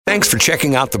Thanks for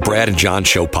checking out the Brad and John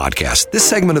Show podcast. This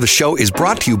segment of the show is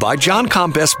brought to you by John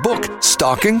Combest's book,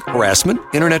 Stalking, Harassment,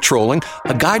 Internet Trolling,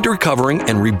 A Guide to Recovering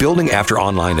and Rebuilding After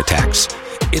Online Attacks.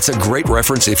 It's a great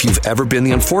reference if you've ever been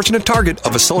the unfortunate target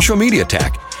of a social media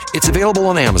attack. It's available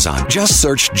on Amazon. Just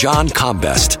search John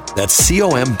Combest. That's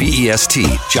C-O-M-B-E-S-T,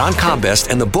 John Combest,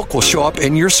 and the book will show up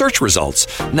in your search results.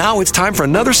 Now it's time for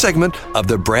another segment of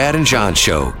the Brad and John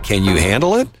Show. Can you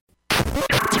handle it?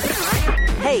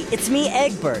 Hey, it's me,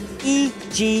 Egbert.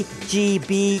 E-G-G-B-U-R-T.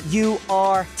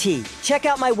 Check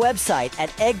out my website at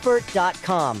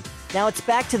egbert.com. Now it's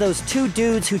back to those two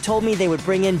dudes who told me they would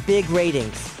bring in big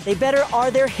ratings. They better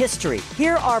are their history.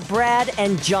 Here are Brad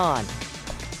and John.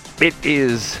 It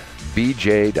is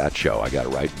bj.show. I got it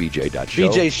right, bj.show.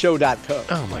 bjshow.co.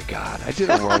 Oh, my God. I did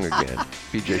it wrong again.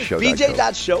 bjshow.co.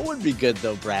 bj.show would be good,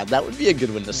 though, Brad. That would be a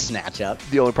good one to snatch up.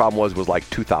 The only problem was like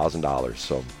 $2,000.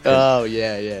 So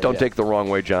Don't take the wrong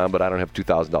way, John, but I don't have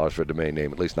 $2,000 for a domain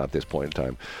name, at least not at this point in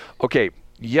time. Okay,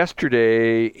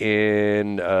 yesterday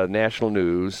in national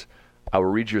news, I will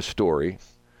read you a story,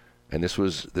 and this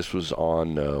was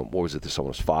on, what was it? This one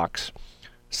was Fox.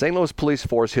 St. Louis police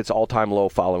force hits all-time low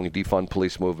following defund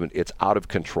police movement. It's out of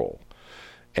control.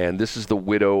 And this is the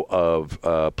widow of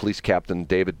Police Captain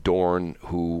David Dorn,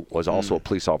 who was also a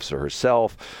police officer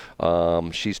herself.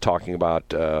 She's talking about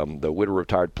the widow of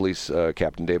retired police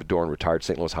Captain David Dorn, retired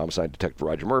St. Louis homicide detective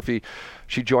Roger Murphy.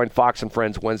 She joined Fox and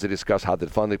Friends Wednesday to discuss how the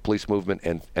defund the police movement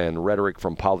and rhetoric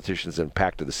from politicians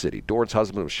impacted the city. Dorn's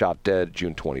husband was shot dead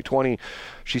June 2020.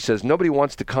 She says, nobody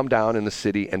wants to come down in the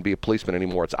city and be a policeman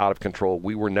anymore. It's out of control.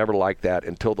 We were never like that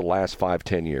until the last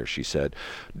 5-10 years, she said.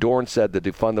 Dorn said the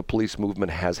defund the police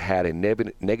movement has had a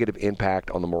negative impact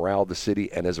on the morale of the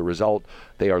city, and as a result,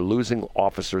 they are losing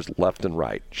officers left and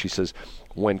right. She says,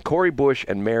 when Cori Bush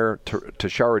and Mayor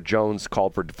Tashara Jones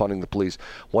called for defunding the police,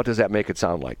 what does that make it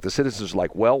sound like? The citizens are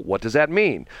like, well, what does that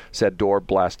mean? Said Dorn,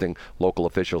 blasting local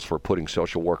officials for putting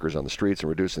social workers on the streets and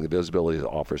reducing the visibility of the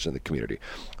officers in the community.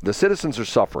 The citizens are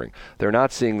suffering. They're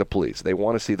not seeing the police. They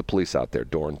want to see the police out there,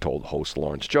 Dorn told host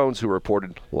Lawrence Jones, who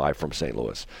reported live from St.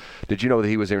 Louis. Did you know that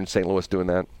he was here in St. Louis doing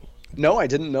that? No, I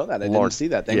didn't know that. I didn't see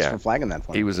that. Thanks for flagging that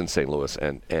for me. He was in St. Louis,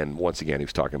 and once again, he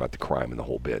was talking about the crime and the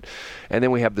whole bit. And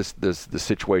then we have this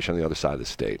situation on the other side of the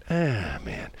state.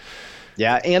 Man.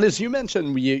 Yeah, and as you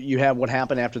mentioned, you have what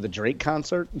happened after the Drake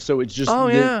concert. So it's just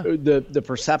the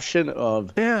perception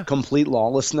of complete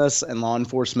lawlessness and law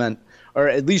enforcement, or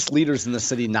at least leaders in the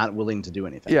city, not willing to do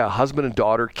anything. Yeah, husband and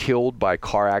daughter killed by a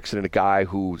car accident. A guy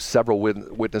who several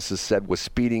witnesses said was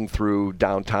speeding through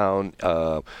downtown.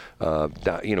 I don't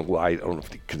know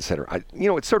if you consider.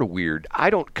 It's sort of weird. I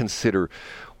don't consider.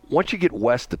 Once you get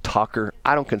west of Tucker,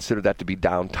 I don't consider that to be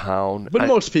downtown. But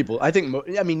most people, I think,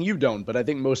 you don't, but I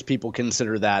think most people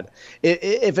consider that.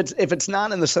 If it's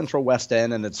not in the central west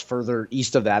end and it's further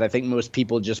east of that, I think most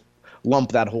people just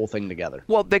lump that whole thing together.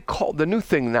 Well, they call the new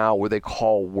thing now where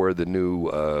the new,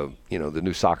 the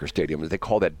new soccer stadium is. They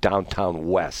call that downtown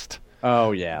west.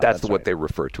 Oh yeah, that's what they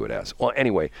refer to it as. Well,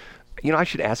 anyway, I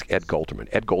should ask Ed Golterman.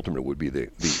 Ed Golterman would be the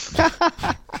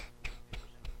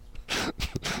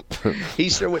He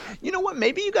sure would. You know what?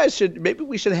 Maybe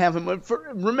we should have him.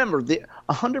 Remember,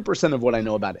 100% of what I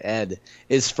know about Ed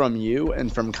is from you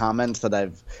and from comments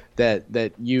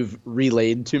that you've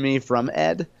relayed to me from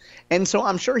Ed, and so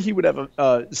I'm sure he would have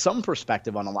some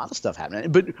perspective on a lot of stuff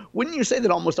happening. But wouldn't you say that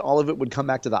almost all of it would come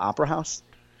back to the Opera House?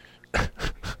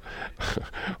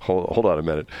 Hold on a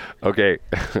minute. Okay.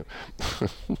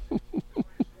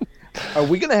 Are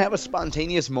we going to have a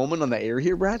spontaneous moment on the air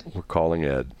here, Brad? We're calling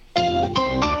Ed.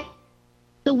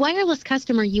 The wireless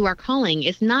customer you are calling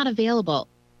is not available.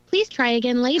 Please try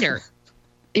again later.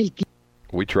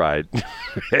 We tried.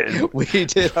 We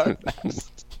did our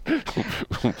best.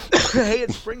 Hey,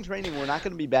 it's spring training. We're not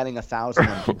going to be batting 1,000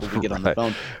 on people we get on the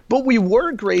phone. But we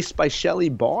were graced by Shelley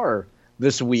Barr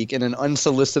this week in an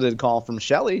unsolicited call from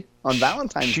Shelley on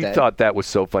Valentine's Day. She thought that was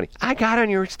so funny. I got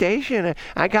on your station.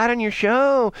 I got on your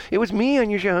show. It was me on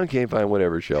your show. Okay, fine,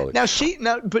 whatever, Shelley. But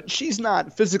she's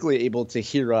not physically able to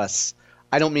hear us.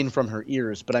 I don't mean from her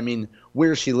ears, but I mean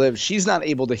where she lives. She's not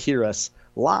able to hear us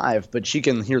live, but she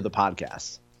can hear the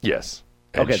podcast. Yes.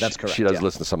 And okay, that's correct. She does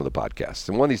listen to some of the podcasts.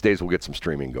 And one of these days we'll get some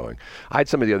streaming going. I had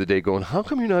somebody the other day going, how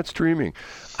come you're not streaming?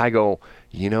 I go,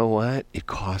 you know what? It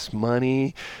costs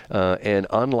money. And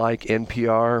unlike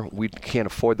NPR, we can't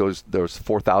afford those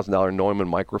 $4,000 Neumann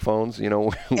microphones,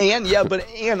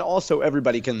 And also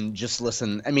everybody can just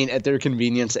listen, at their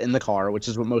convenience in the car, which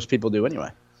is what most people do anyway.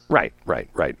 Right.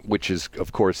 Which is,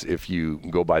 of course, if you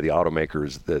go by the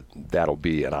automakers, that'll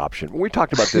be an option. We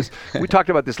talked about this. We talked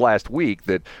about this last week.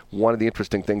 That one of the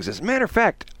interesting things is, matter of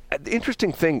fact, the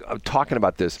interesting thing of talking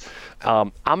about this,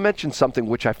 I'll mention something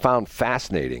which I found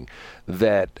fascinating,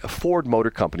 that Ford Motor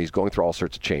Company is going through all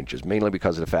sorts of changes, mainly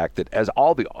because of the fact that as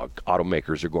all the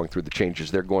automakers are going through the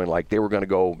changes, they're going like they were going to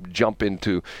go jump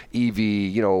into EV,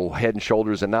 head and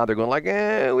shoulders, and now they're going like,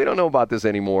 we don't know about this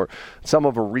anymore. Some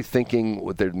of them are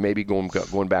rethinking, they're maybe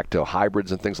going back to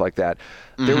hybrids and things like that.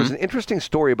 Mm-hmm. There was an interesting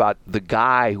story about the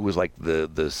guy who was like the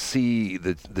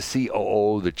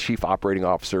COO, the chief operating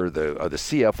officer, the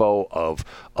CFO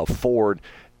of Ford,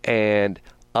 and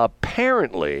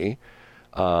apparently,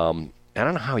 I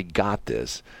don't know how he got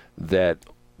this, that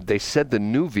they said the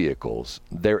new vehicles,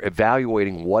 they're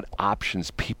evaluating what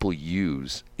options people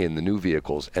use in the new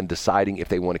vehicles and deciding if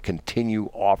they want to continue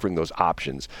offering those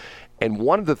options. And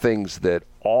one of the things that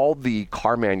all the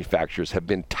car manufacturers have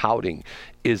been touting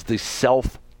is the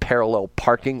self-parallel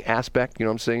parking aspect. You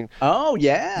know what I'm saying? Oh,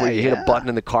 yeah. Where you hit a button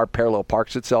and the car parallel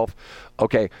parks itself.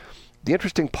 Okay. The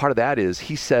interesting part of that is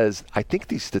he says, I think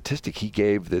the statistic he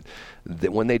gave that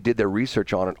when they did their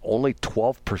research on it, only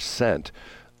 12%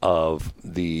 of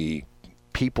the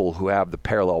people who have the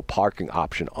parallel parking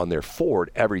option on their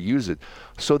Ford ever use it.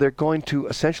 So they're going to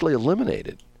essentially eliminate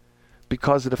it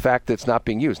because of the fact that it's not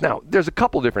being used. Now, there's a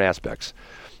couple different aspects.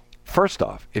 First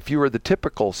off, if you are the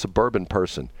typical suburban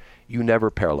person, you never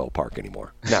parallel park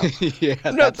anymore. Now, yeah,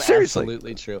 that's seriously.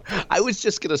 Absolutely true. I was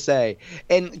just going to say,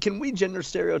 and can we gender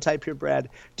stereotype here, Brad?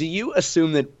 Do you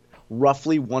assume that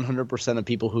roughly 100% of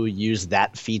people who use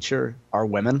that feature are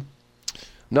women?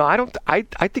 No, I don't. I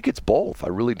think it's both. I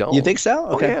really don't. You think so?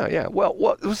 Okay. Oh, yeah.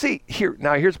 Well, see,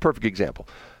 here's a perfect example.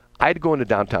 I had to go into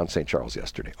downtown St. Charles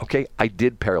yesterday, okay? I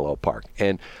did parallel park,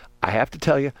 and I have to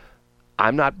tell you,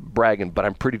 I'm not bragging, but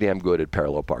I'm pretty damn good at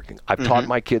parallel parking. I've taught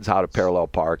my kids how to parallel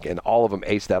park, and all of them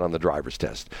aced that on the driver's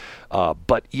test.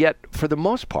 But yet, for the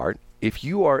most part,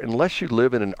 unless you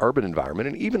live in an urban environment,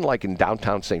 and even like in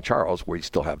downtown St. Charles, where you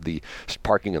still have the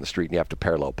parking on the street and you have to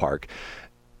parallel park,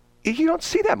 you don't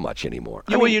see that much anymore.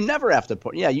 You never have to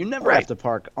park. Yeah, you never have to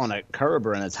park on a curb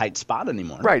or in a tight spot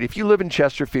anymore. Right. If you live in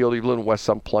Chesterfield, you live in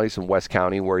someplace in West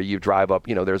County where you drive up,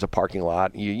 there's a parking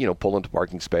lot, you pull into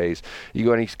parking space, you go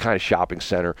to any kind of shopping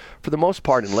center. For the most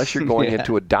part, unless you're going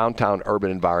into a downtown urban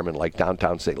environment like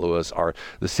downtown St. Louis or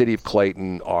the city of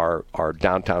Clayton or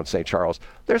downtown St. Charles,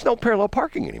 there's no parallel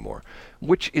parking anymore,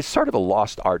 which is sort of a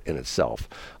lost art in itself.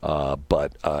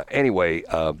 But anyway,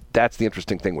 that's the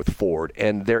interesting thing with Ford.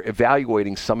 And they're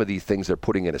evaluating some of these things. They're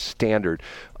putting in a standard,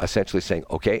 essentially saying,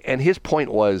 okay. And his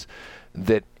point was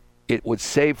that it would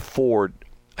save Ford,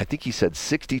 I think he said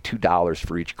 $62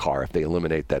 for each car if they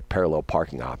eliminate that parallel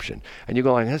parking option. And you're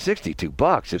going, that's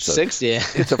 $62. It's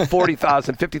it's a $40,000,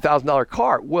 $50,000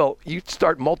 car. Well, you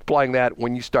start multiplying that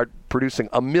when you start producing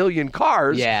 1 million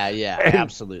cars. Yeah,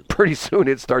 absolutely. Pretty soon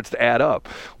it starts to add up.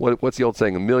 What's the old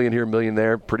saying? 1 million here, 1 million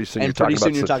there. Pretty soon you're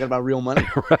talking about real money.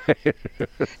 Right.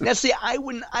 Now, see, I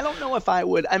don't know if I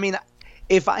would. I mean,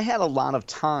 if I had a lot of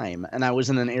time and I was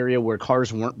in an area where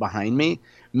cars weren't behind me,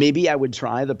 maybe I would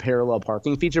try the parallel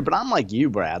parking feature. But I'm like you,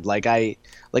 Brad.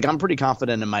 I'm pretty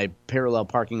confident in my parallel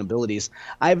parking abilities.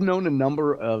 I've known a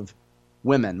number of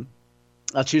women,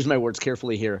 I'll choose my words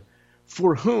carefully here,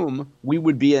 for whom we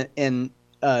would be in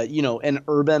an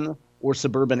urban or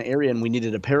suburban area and we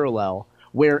needed a parallel,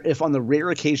 where if on the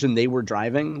rare occasion they were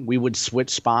driving, we would switch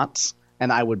spots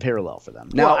and I would parallel for them.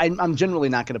 Now, I'm generally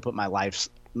not going to put my life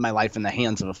in the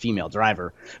hands of a female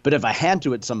driver, but if I had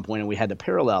to at some point and we had to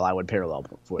parallel, I would parallel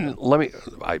for them.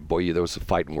 There was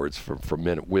fighting words for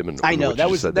men and women. I know that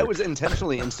was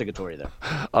intentionally instigatory there.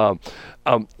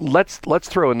 Let's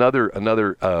throw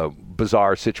another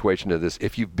bizarre situation to this.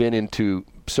 If you've been into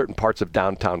certain parts of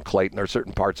downtown Clayton or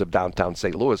certain parts of downtown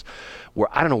St. Louis, where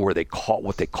I don't know what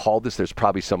they call this. There's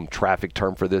probably some traffic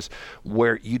term for this,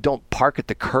 where you don't park at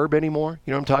the curb anymore.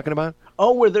 You know what I'm talking about?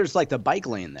 Oh, where there's like the bike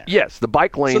lane there. Yes, the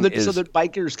bike lane so that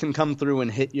bikers can come through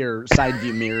and hit your side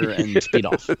view mirror and speed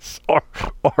off.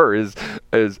 Or as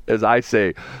I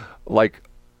say, like,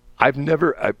 I've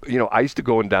never, I used to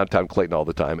go in downtown Clayton all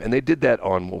the time, and they did that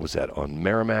on, what was that, on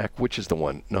Merrimack? Which is the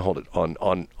one? No, hold it.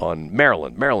 On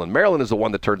Maryland. Maryland is the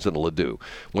one that turns into Ladue.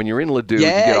 When you're in Ladue, you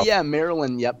get off.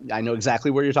 Maryland, yep. I know exactly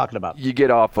where you're talking about. You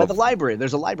get off of the library.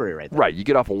 There's a library right there. Right. You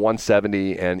get off of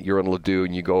 170, and you're in Ladue,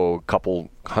 and you go a couple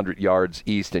 100 yards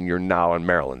east, and you're now on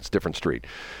Maryland. It's a different street.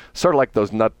 Sort of like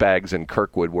those nutbags in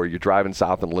Kirkwood where you're driving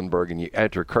south in Lindbergh and you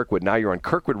enter Kirkwood. Now you're on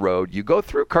Kirkwood Road. You go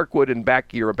through Kirkwood and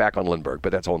you're back on Lindbergh,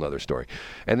 but that's a whole other story.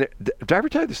 And did I ever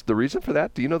tell you the reason for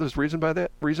that? Do you know there's reason for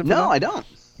that? No, I don't.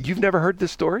 You've never heard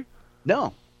this story?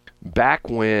 No. Back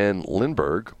when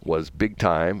Lindbergh was big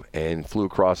time and flew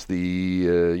across the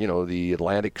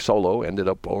Atlantic solo, ended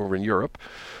up over in Europe,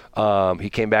 He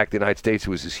came back to the United States. He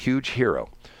was this huge hero.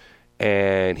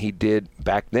 And he did,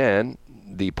 back then,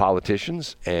 the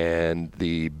politicians and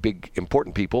the big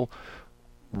important people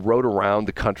rode around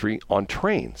the country on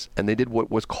trains. And they did what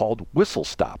was called whistle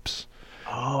stops.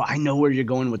 Oh, I know where you're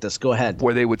going with this. Go ahead.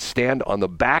 Where they would stand on the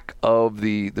back of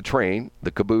the train,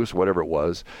 the caboose, whatever it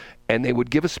was, and they would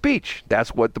give a speech.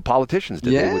 That's what the politicians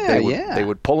did. They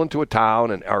would pull into a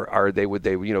town, and or they would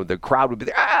the crowd would be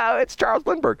there. Ah, it's Charles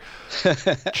Lindbergh.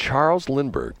 Charles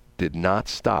Lindbergh did not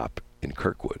stop in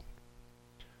Kirkwood.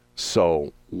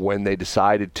 So when they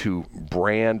decided to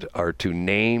brand or to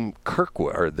name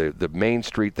Kirkwood, or the main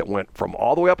street that went from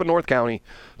all the way up in North County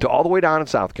to all the way down in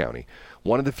South County,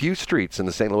 one of the few streets in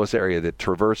the St. Louis area that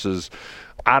traverses,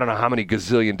 I don't know how many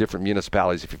gazillion different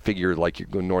municipalities. If you figure like you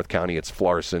go in North County, it's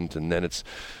Florissant, and then it's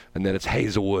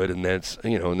Hazelwood, and then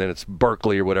it's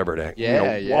Berkeley or whatever.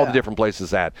 All the different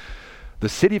places that the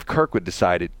city of Kirkwood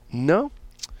decided, no,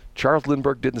 Charles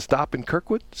Lindbergh didn't stop in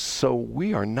Kirkwood, so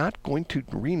we are not going to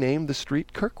rename the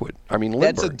street Kirkwood. Lindbergh.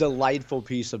 That's a delightful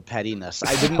piece of pettiness.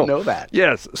 I didn't know that.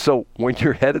 Yes. So when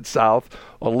you're headed south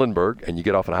on Lindbergh and you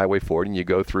get off on Highway 40 and you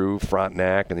go through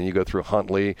Frontenac and then you go through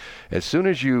Huntley, as soon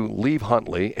as you leave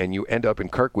Huntley and you end up in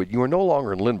Kirkwood, you are no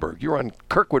longer in Lindbergh. You're on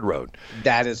Kirkwood Road.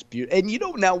 That is beautiful.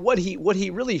 And now what he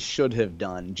really should have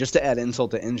done, just to add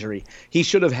insult to injury, he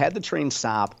should have had the train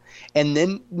stop and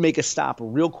then make a stop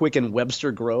real quick in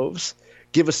Webster Groves,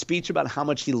 give a speech about how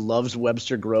much he loves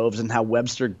Webster Groves and how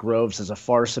Webster Groves is a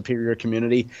far superior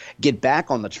community, get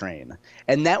back on the train.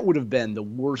 And that would have been the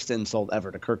worst insult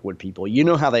ever to Kirkwood people. You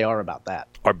know how they are about that.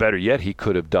 Or better yet, he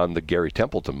could have done the Gary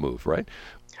Templeton move, right?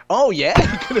 Oh, yeah,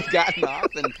 he could have gotten off.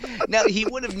 And now, he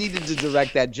would have needed to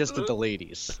direct that just at the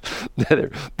ladies.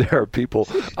 There are people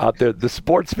out there, the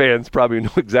sports fans probably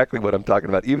know exactly what I'm talking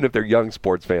about, even if they're young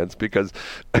sports fans, because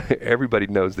everybody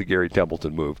knows the Gary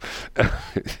Templeton move.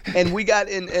 And we got,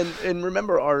 and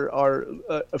remember, our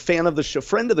fan of the show,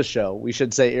 friend of the show, we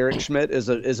should say, Eric Schmidt,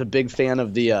 is a big fan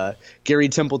of the Gary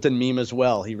Templeton meme as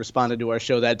well. He responded to our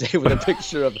show that day with a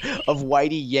picture of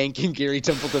Whitey yanking Gary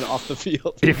Templeton off the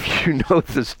field. If you know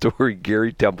the story,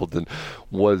 Gary Templeton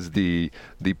was the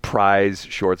prize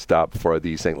shortstop for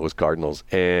the St. Louis Cardinals,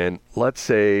 and let's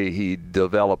say he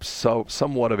developed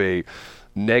somewhat of a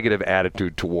negative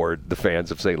attitude toward the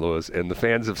fans of St. Louis, and the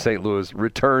fans of St. Louis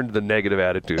returned the negative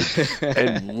attitude.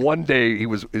 And one day he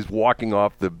was walking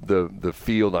off the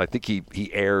field. I think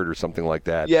he erred or something like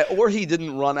that. Yeah, or he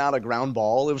didn't run out a ground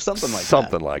ball. It was something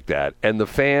like that. And the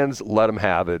fans let him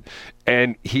have it.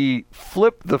 And he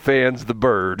flipped the fans the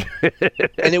bird.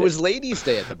 And it was Ladies'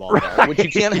 Day at the ball, right, which you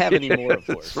can't have anymore, of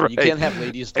course. Right. You can't have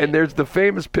Ladies' Day. And there's the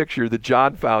famous picture that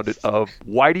John found of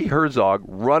Whitey Herzog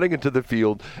running into the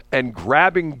field and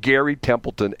grabbing Gary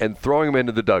Templeton and throwing him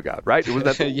into the dugout, right? Was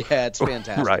that yeah, it's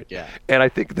fantastic. Right. Yeah. And I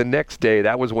think the next day,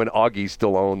 that was when Augie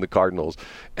still owned the Cardinals.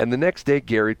 And the next day,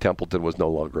 Gary Templeton was no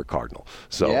longer a Cardinal.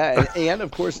 So yeah, and of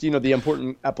course, the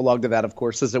important epilogue to that, of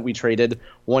course, is that we traded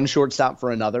one shortstop for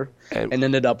another. And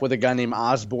ended up with a guy named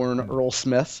Osborne Earl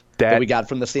Smith that we got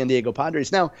from the San Diego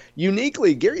Padres. Now,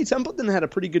 uniquely, Gary Templeton had a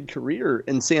pretty good career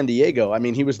in San Diego.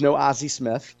 He was no Ozzie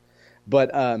Smith,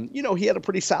 but he had a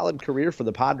pretty solid career for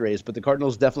the Padres. But the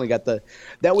Cardinals definitely got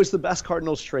that was the best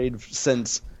Cardinals trade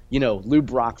since Lou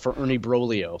Brock for Ernie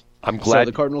Broglio. I'm glad. So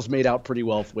the Cardinals made out pretty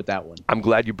well with that one. I'm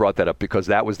glad you brought that up, because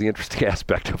that was the interesting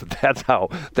aspect of it. That's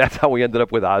how we ended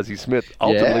up with Ozzie Smith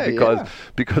ultimately,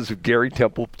 because of Gary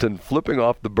Templeton flipping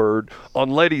off the bird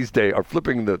on Ladies' Day, or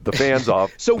flipping the fans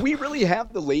off. So we really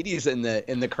have the ladies in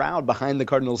the crowd behind the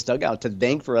Cardinals dugout to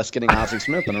thank for us getting Ozzie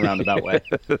Smith in a roundabout way.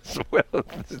 Well,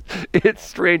 it's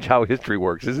strange how history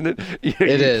works, isn't it? It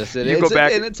is. Go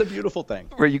back, and it's a beautiful thing.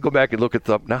 Where you go back and look at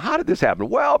now, how did this happen?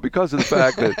 Well, because of the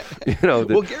fact that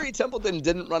well, Gary Templeton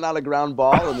didn't run out a ground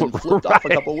ball and then flipped off a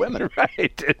couple women.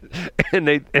 Right. And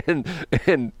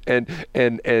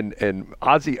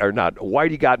Ozzie, or not,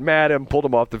 Whitey got mad at him, pulled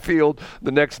him off the field.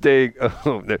 The next day,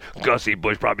 Gussie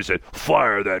Bush probably said,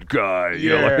 "Fire that guy."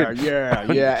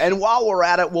 Yeah. And while we're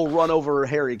at it, we'll run over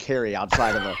Harry Carey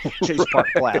outside of the Chase Park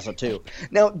Plaza too.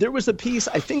 Now, there was a piece,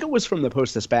 I think it was from the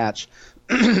Post-Dispatch,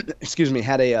 excuse me,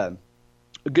 had a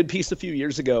good piece a few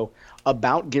years ago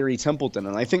about Gary Templeton,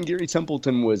 and I think Gary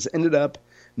Templeton ended up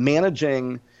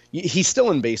managing, he's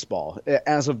still in baseball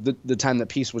as of the time that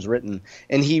piece was written,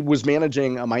 and he was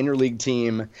managing a minor league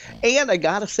team. And I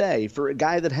gotta say, for a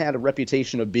guy that had a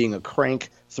reputation of being a crank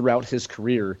throughout his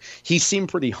career, he seemed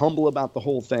pretty humble about the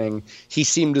whole thing. He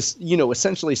seemed to,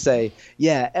 essentially say,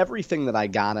 yeah, everything that I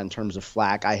got in terms of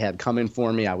flack I had coming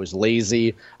for me. I was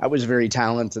lazy. I was very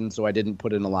talented, so I didn't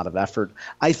put in a lot of effort.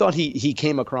 I thought he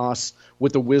came across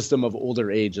with the wisdom of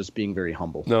older age as being very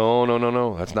humble.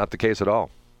 No. That's not the case at all.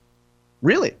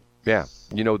 Really? Yeah.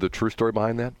 You know the true story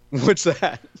behind that? What's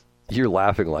that? You're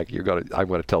laughing like I'm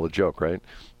gonna tell the joke, right?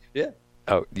 Yeah.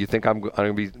 Oh, do you think I'm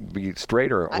gonna be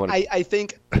straight or? I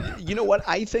think, you know what?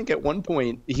 I think at one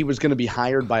point he was going to be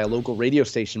hired by a local radio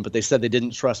station, but they said they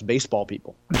didn't trust baseball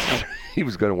people. He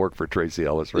was going to work for Tracy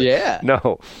Ellis, right? Yeah.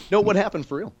 No. What happened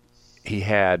for real? He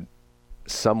had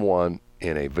someone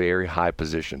in a very high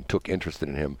position took interest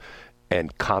in him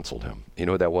and counseled him. You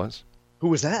know who that was? Who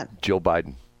was that? Jill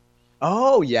Biden.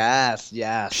 Oh, yes.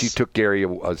 She took Gary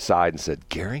aside and said,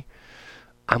 Gary,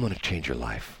 I'm going to change your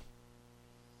life.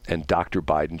 And Dr.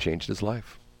 Biden changed his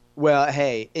life. Well,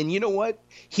 hey, and you know what?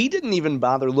 He didn't even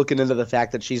bother looking into the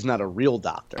fact that she's not a real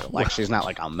doctor. Like, she's not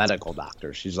like a medical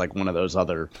doctor. She's like one of those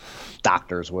other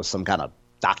doctors with some kind of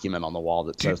document on the wall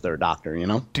that says they're a doctor, you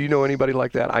know? Do you know anybody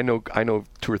like that? I know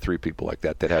 2 or 3 people like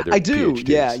that had their I do,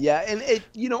 PhDs. yeah. And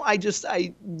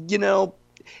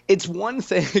it's one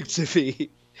thing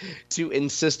to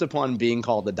insist upon being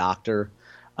called a doctor,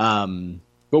 but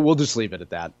we'll just leave it at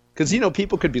that. Because,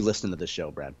 people could be listening to this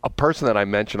show, Brad. A person that I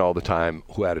mention all the time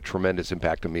who had a tremendous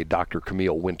impact on me, Dr.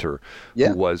 Camille Winter,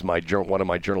 who was one of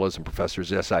my journalism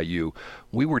professors at SIU.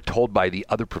 We were told by the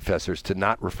other professors to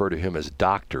not refer to him as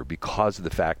doctor because of the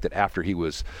fact that after he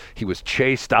was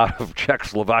chased out of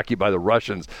Czechoslovakia by the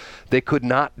Russians, they could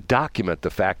not document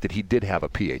the fact that he did have a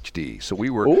PhD. So we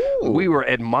were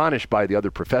admonished by the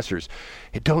other professors,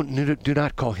 do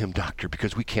not call him doctor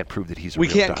because we can't prove that he's a real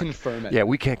doctor. We can't confirm it. Yeah,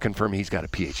 we can't confirm he's got a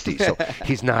PhD. So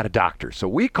he's not a doctor. So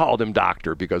we called him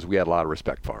doctor because we had a lot of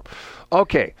respect for him.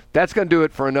 Okay, that's going to do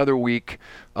it for another week.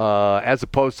 As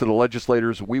opposed to the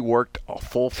legislators, we worked a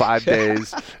full 5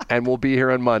 days, and we'll be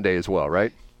here on Monday as well,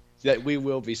 right? Yeah, we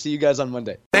will be. See you guys on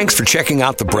Monday. Thanks for checking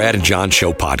out the Brad and John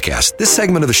Show podcast. This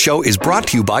segment of the show is brought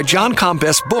to you by John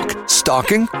Combest's book,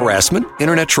 Stalking, Harassment,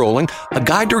 Internet Trolling, A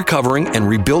Guide to Recovering and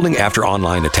Rebuilding After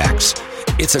Online Attacks.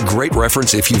 It's a great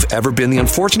reference if you've ever been the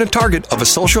unfortunate target of a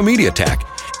social media attack.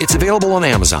 It's available on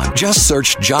Amazon. Just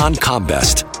search John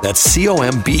Combest. That's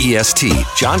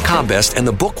Combest, John Combest, and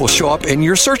the book will show up in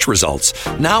your search results.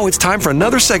 Now it's time for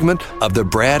another segment of the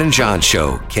Brad and John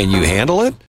Show. Can you handle it?